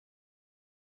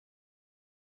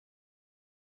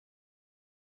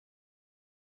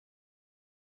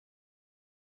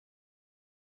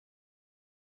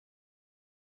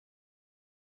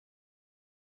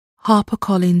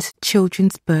HarperCollins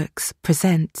Children's Books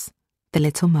presents The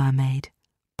Little Mermaid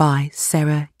by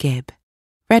Sarah Gibb.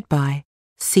 Read by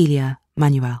Celia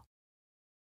Manuel.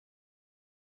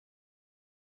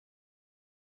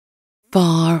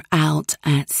 Far out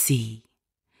at sea,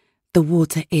 the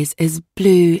water is as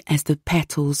blue as the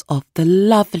petals of the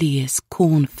loveliest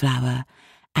cornflower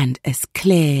and as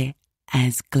clear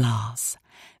as glass.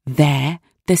 There,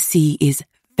 the sea is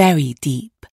very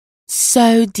deep,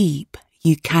 so deep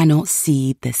you cannot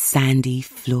see the sandy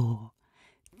floor.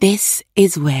 This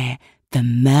is where the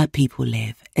merpeople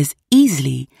live as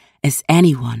easily as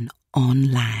anyone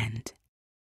on land.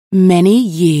 Many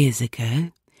years ago,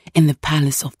 in the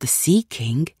palace of the Sea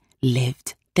King,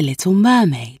 lived the Little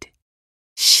Mermaid.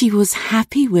 She was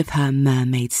happy with her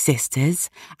mermaid sisters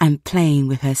and playing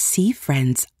with her sea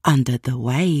friends under the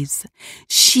waves.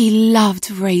 She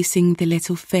loved racing the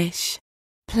little fish,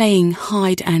 playing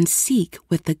hide and seek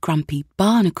with the grumpy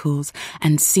barnacles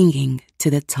and singing to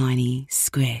the tiny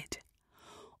squid.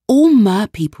 All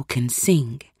merpeople can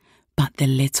sing, but the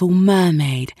Little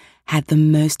Mermaid had the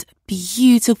most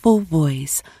beautiful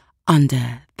voice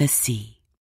under the sea.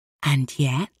 And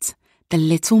yet, the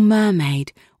Little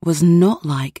Mermaid was not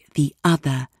like the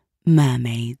other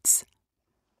mermaids.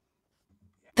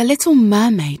 The Little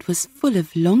Mermaid was full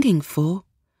of longing for.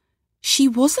 She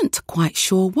wasn't quite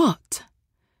sure what.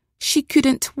 She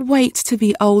couldn't wait to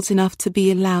be old enough to be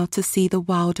allowed to see the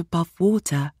world above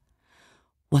water.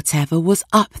 Whatever was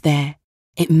up there,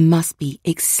 it must be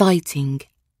exciting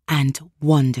and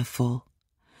wonderful.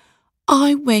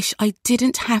 I wish I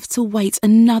didn't have to wait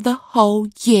another whole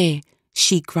year,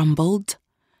 she grumbled.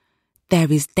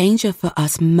 There is danger for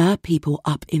us merpeople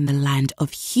up in the land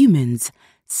of humans,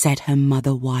 said her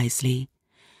mother wisely.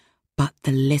 But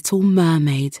the Little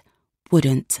Mermaid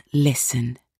wouldn't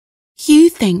listen. You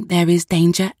think there is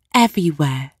danger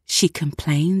everywhere, she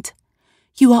complained.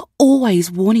 You are always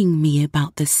warning me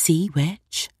about the sea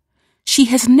witch. She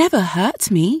has never hurt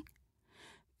me.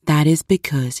 That is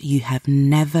because you have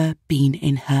never been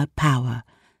in her power,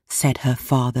 said her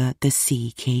father, the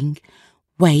Sea King.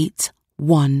 Wait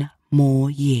 1 more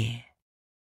year.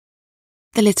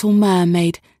 The Little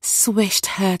Mermaid swished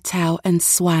her tail and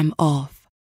swam off.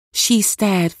 She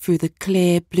stared through the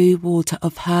clear blue water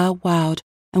of her world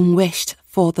and wished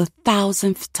for the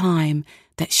 1000th time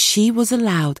that she was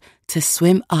allowed to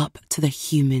swim up to the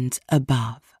humans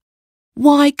above.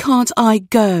 Why can't I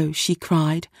go? She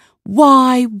cried.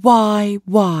 Why?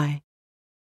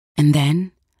 And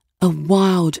then a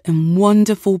wild and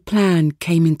wonderful plan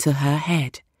came into her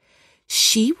head.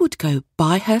 She would go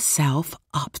by herself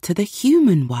up to the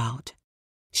human world.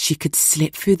 She could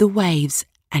slip through the waves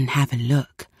and have a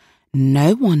look.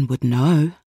 No one would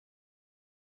know.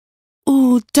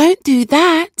 Oh, don't do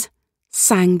that,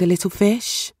 sang the little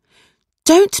fish.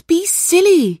 Don't be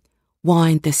silly,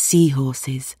 whined the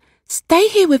seahorses. Stay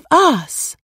here with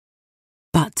us.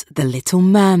 But the Little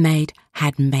Mermaid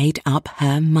had made up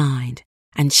her mind,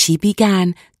 and she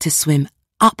began to swim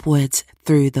upwards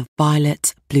through the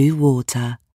violet blue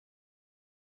water.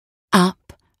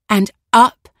 Up and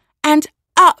up and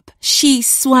up she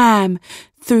swam,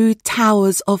 through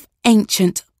towers of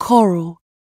ancient coral,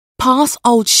 past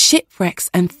old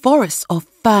shipwrecks and forests of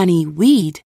ferny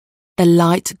weed. The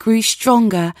light grew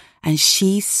stronger and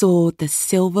she saw the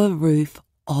silver roof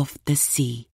of the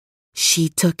sea. She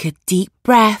took a deep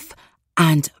breath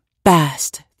and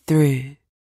burst through.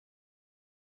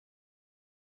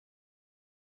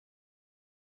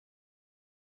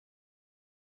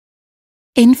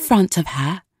 In front of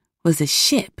her was a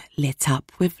ship lit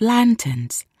up with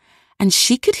lanterns, and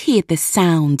she could hear the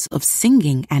sounds of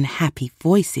singing and happy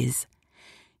voices.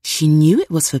 She knew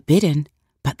it was forbidden,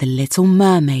 but the Little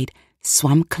Mermaid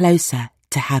swam closer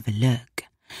to have a look.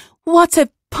 What a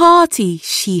party,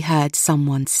 she heard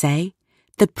someone say.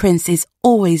 The prince is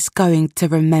always going to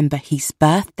remember his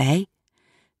birthday.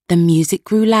 The music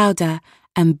grew louder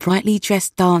and brightly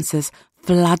dressed dancers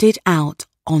flooded out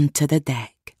onto the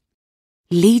deck.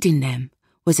 Leading them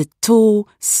was a tall,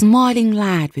 smiling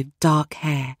lad with dark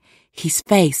hair, his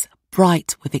face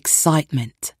bright with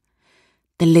excitement.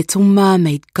 The Little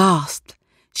Mermaid gasped.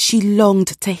 She longed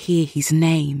to hear his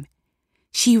name.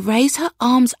 She raised her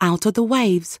arms out of the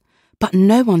waves, but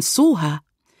no one saw her.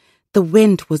 The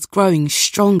wind was growing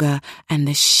stronger and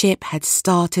the ship had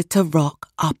started to rock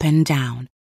up and down.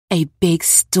 A big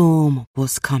storm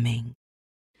was coming.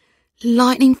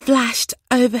 Lightning flashed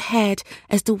overhead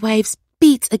as the waves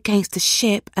beat against the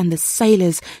ship and the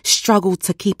sailors struggled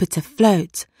to keep it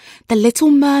afloat. The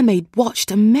Little Mermaid watched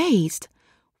amazed.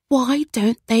 Why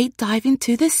don't they dive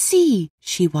into the sea?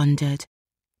 She wondered.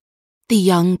 The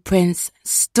young prince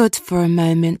stood for a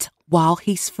moment while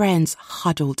his friends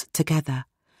huddled together.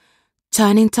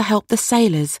 Turning to help the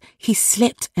sailors, he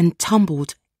slipped and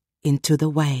tumbled into the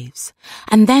waves.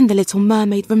 And then the little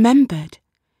mermaid remembered.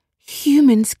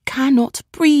 Humans cannot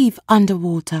breathe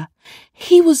underwater.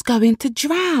 He was going to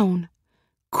drown.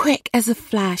 Quick as a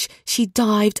flash, she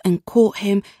dived and caught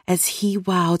him as he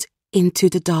welled into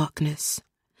the darkness.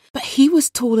 But he was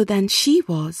taller than she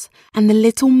was, and the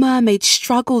little mermaid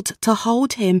struggled to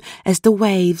hold him as the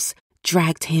waves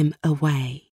dragged him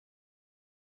away.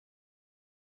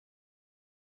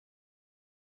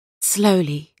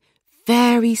 Slowly,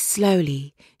 very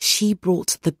slowly, she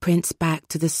brought the prince back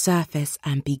to the surface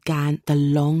and began the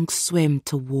long swim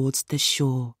towards the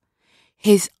shore.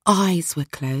 His eyes were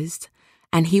closed,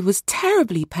 and he was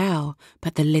terribly pale,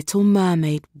 but the little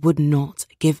mermaid would not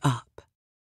give up.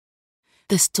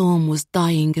 The storm was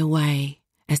dying away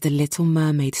as the little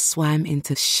mermaid swam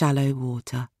into shallow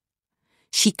water.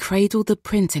 She cradled the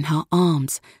prince in her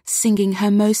arms, singing her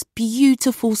most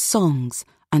beautiful songs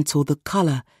until the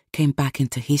colour came back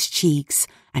into his cheeks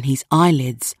and his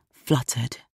eyelids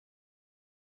fluttered.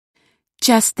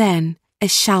 Just then, a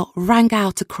shout rang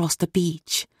out across the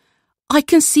beach. "I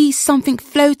can see something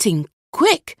floating.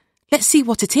 Quick, let's see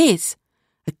what it is."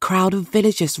 A crowd of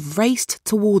villagers raced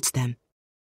towards them.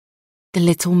 The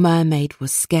little mermaid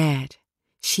was scared.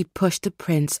 She pushed the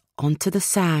prince onto the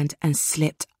sand and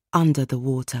slipped under the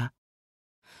water.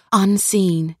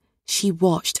 Unseen, she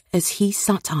watched as he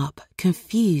sat up,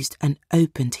 confused, and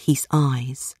opened his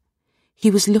eyes. He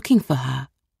was looking for her,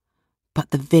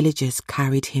 but the villagers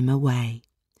carried him away.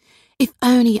 "If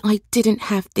only I didn't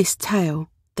have this tail,"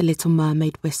 the little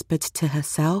mermaid whispered to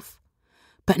herself.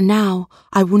 "But now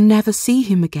I will never see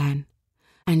him again."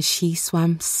 And she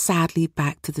swam sadly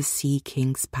back to the Sea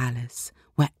King's palace,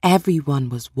 where everyone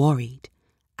was worried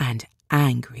and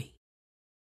angry.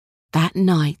 That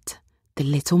night, the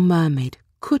little mermaid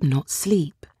could not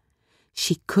sleep.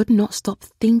 She could not stop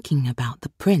thinking about the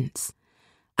prince.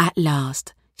 At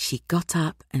last, she got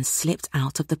up and slipped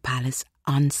out of the palace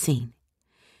unseen.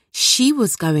 She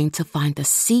was going to find the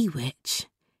sea witch.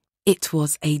 It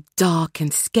was a dark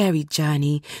and scary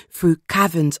journey through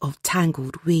caverns of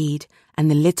tangled weed, and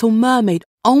the little mermaid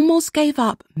almost gave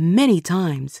up many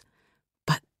times.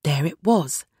 But there it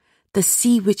was, the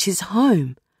sea witch's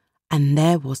home, and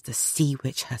there was the sea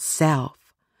witch herself.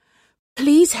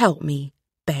 "Please help me,"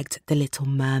 begged the little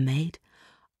mermaid.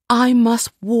 "I must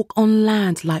walk on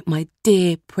land like my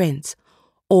dear prince,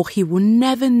 or he will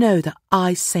never know that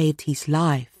I saved his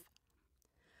life."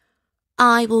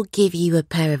 "I will give you a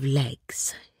pair of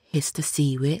legs," hissed the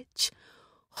sea witch.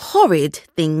 "Horrid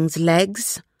things,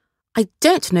 legs. I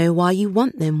don't know why you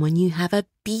want them when you have a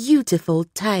beautiful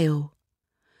tail."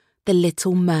 The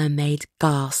little mermaid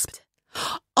gasped.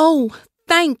 "Oh,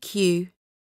 thank you."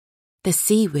 The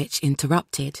sea witch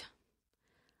interrupted.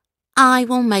 "I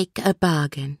will make a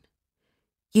bargain.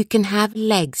 You can have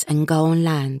legs and go on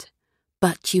land,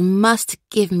 but you must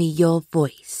give me your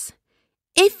voice.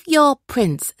 If your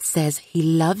prince says he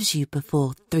loves you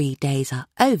before 3 days are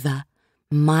over,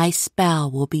 my spell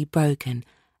will be broken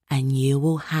and you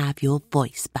will have your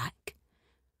voice back.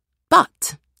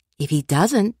 But if he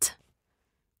doesn't,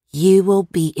 you will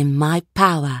be in my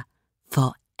power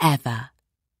forever."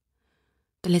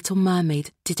 The little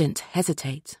mermaid didn't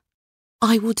hesitate.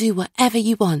 "I will do whatever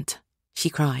you want," she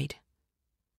cried.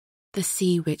 The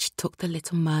sea witch took the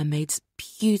little mermaid's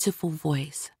beautiful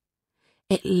voice.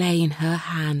 It lay in her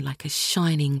hand like a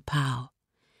shining pearl.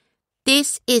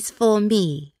 "This is for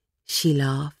me," she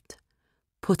laughed,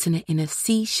 putting it in a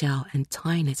seashell and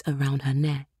tying it around her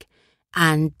neck.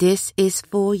 "And this is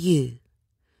for you."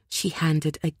 She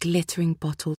handed a glittering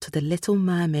bottle to the little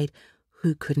mermaid,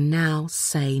 who could now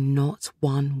say not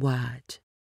one word.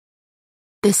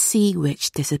 The sea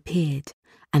witch disappeared,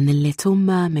 and the little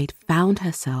mermaid found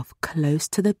herself close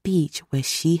to the beach where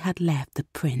she had left the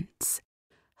prince.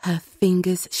 Her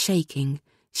fingers shaking,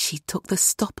 she took the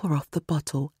stopper off the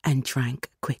bottle and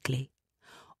drank quickly.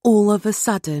 All of a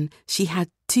sudden, she had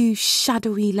 2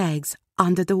 shadowy legs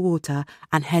under the water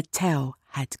and her tail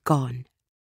had gone.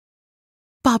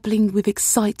 Bubbling with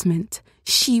excitement,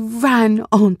 she ran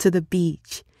onto the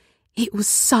beach. It was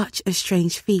such a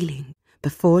strange feeling.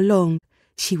 Before long,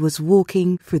 she was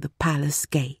walking through the palace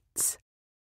gates.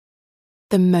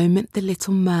 The moment the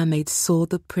little mermaid saw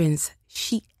the prince,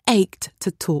 she ached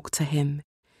to talk to him.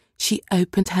 She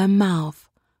opened her mouth,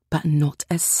 but not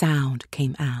a sound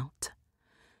came out.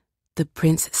 The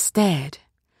prince stared.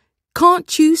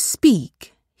 "Can't you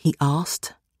speak?" he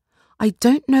asked. "I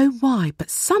don't know why, but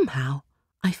somehow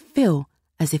I feel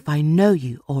as if I know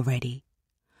you already."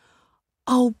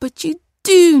 Oh, but you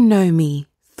do know me,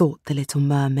 thought the little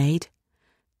mermaid.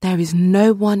 There is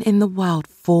no one in the world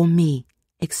for me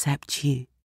except you.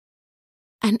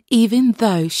 And even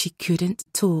though she couldn't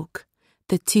talk,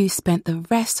 the two spent the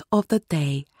rest of the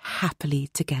day happily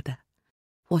together,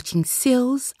 watching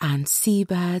seals and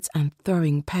seabirds and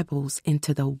throwing pebbles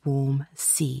into the warm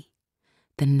sea.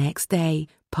 The next day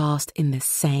passed in the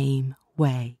same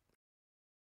way.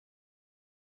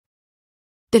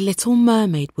 The little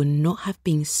mermaid would not have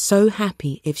been so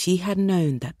happy if she had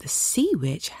known that the sea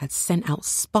witch had sent out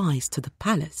spies to the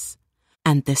palace,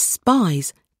 and the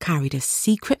spies carried a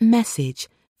secret message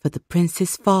for the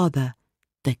prince's father,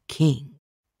 the king.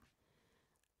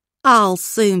 "I'll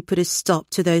soon put a stop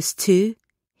to those two,"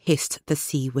 hissed the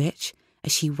sea witch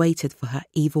as she waited for her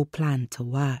evil plan to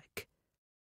work.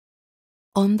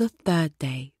 On the third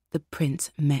day, the prince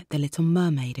met the little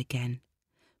mermaid again,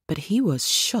 but he was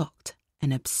shocked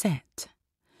and upset.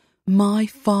 "My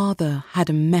father had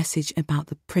a message about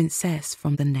the princess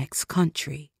from the next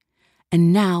country,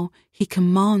 and now he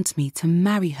commands me to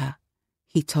marry her,"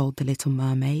 he told the little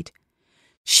mermaid.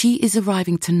 "She is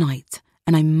arriving tonight,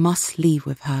 and I must leave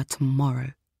with her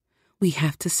tomorrow. We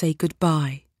have to say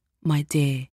goodbye, my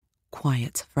dear,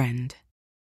 quiet friend."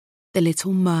 The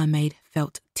little mermaid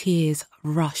felt tears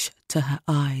rush to her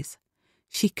eyes.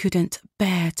 She couldn't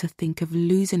bear to think of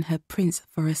losing her prince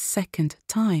for a second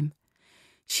time.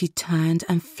 She turned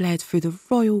and fled through the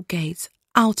royal gates,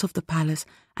 out of the palace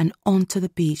and onto the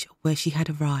beach where she had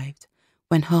arrived,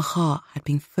 when her heart had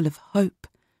been full of hope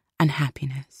and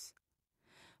happiness.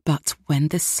 But when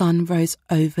the sun rose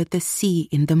over the sea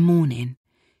in the morning,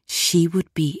 she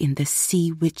would be in the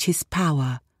sea witch's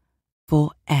power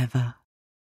forever.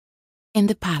 In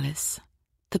the palace,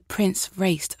 the prince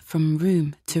raced from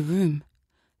room to room,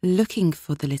 looking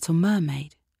for the little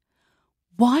mermaid.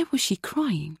 Why was she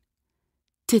crying?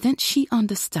 Didn't she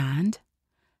understand?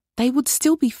 They would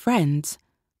still be friends,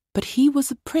 but he was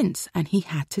a prince and he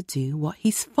had to do what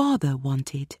his father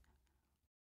wanted.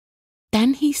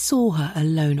 Then he saw her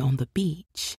alone on the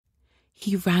beach.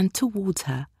 He ran towards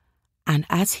her, and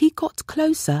as he got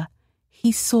closer,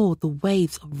 he saw the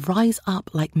waves rise up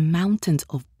like mountains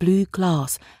of blue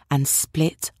glass and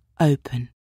split open.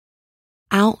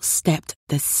 Out stepped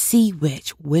the sea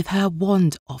witch with her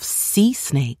wand of sea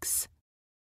snakes.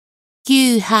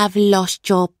 "You have lost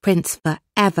your prince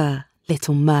forever,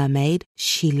 little mermaid,"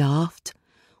 she laughed.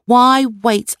 "Why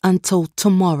wait until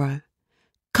tomorrow?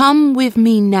 Come with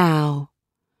me now."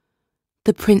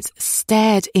 The prince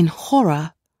stared in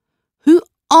horror. "Who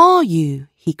are you?"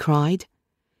 he cried.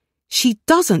 "She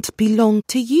doesn't belong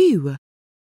to you."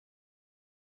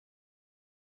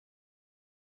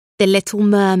 "The little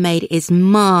mermaid is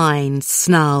mine,"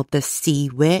 snarled the sea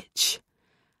witch.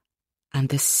 And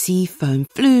the sea foam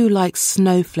flew like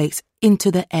snowflakes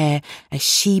into the air as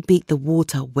she beat the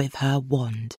water with her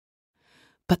wand.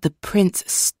 But the prince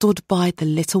stood by the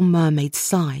little mermaid's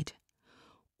side.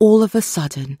 All of a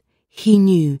sudden, he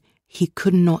knew he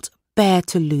could not bear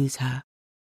to lose her.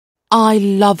 "I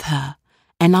love her,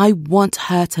 and I want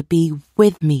her to be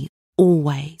with me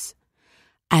always."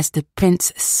 As the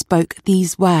prince spoke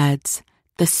these words,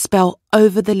 the spell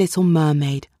over the little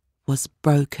mermaid was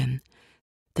broken.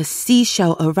 The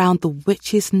seashell around the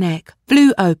witch's neck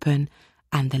flew open,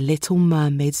 and the little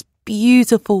mermaid's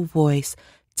beautiful voice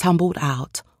tumbled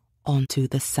out onto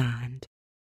the sand.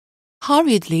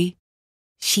 Hurriedly,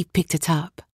 she picked it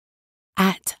up.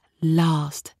 At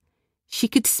last, she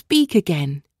could speak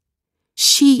again.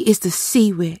 "She is the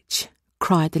sea witch,"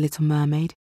 cried the little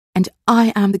mermaid, "and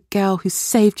I am the girl who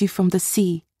saved you from the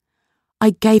sea. I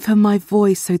gave her my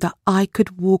voice so that I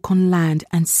could walk on land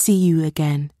and see you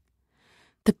again."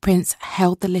 The prince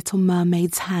held the little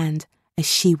mermaid's hand as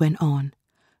she went on.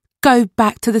 "Go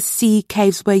back to the sea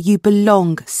caves where you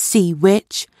belong, sea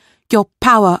witch. Your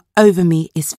power over me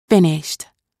is finished."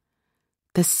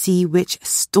 The sea witch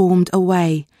stormed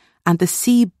away, and the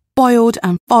sea boiled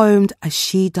and foamed as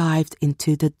she dived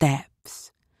into the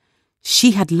depths.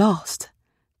 She had lost.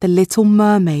 The little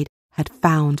mermaid had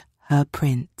found her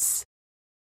prince.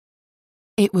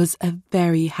 It was a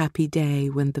very happy day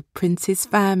when the prince's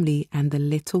family and the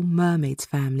little mermaid's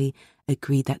family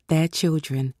agreed that their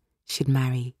children should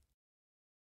marry.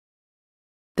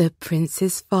 The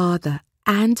prince's father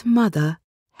and mother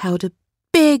held a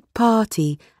big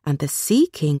party, and the Sea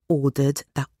King ordered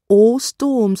that all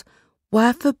storms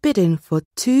were forbidden for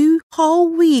 2 whole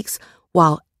weeks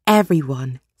while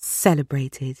everyone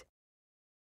celebrated.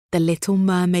 The little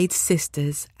mermaid's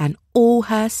sisters and all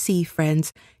her sea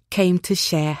friends came to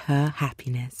share her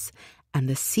happiness, and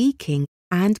the Sea King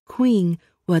and Queen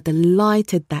were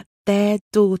delighted that their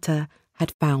daughter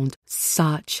had found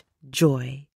such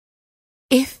joy.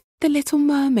 If the little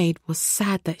mermaid was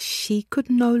sad that she could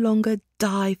no longer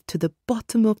dive to the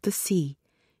bottom of the sea,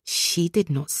 she did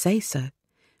not say so,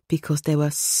 because there were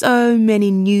so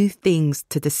many new things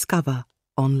to discover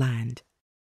on land.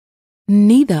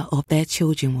 Neither of their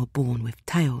children were born with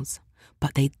tails,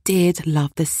 but they did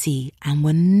love the sea and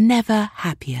were never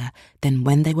happier than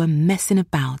when they were messing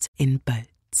about in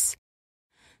boats.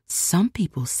 Some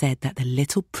people said that the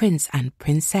little prince and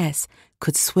princess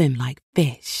could swim like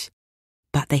fish,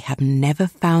 but they have never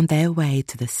found their way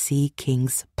to the Sea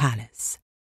King's palace.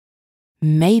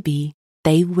 Maybe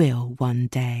they will one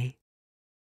day.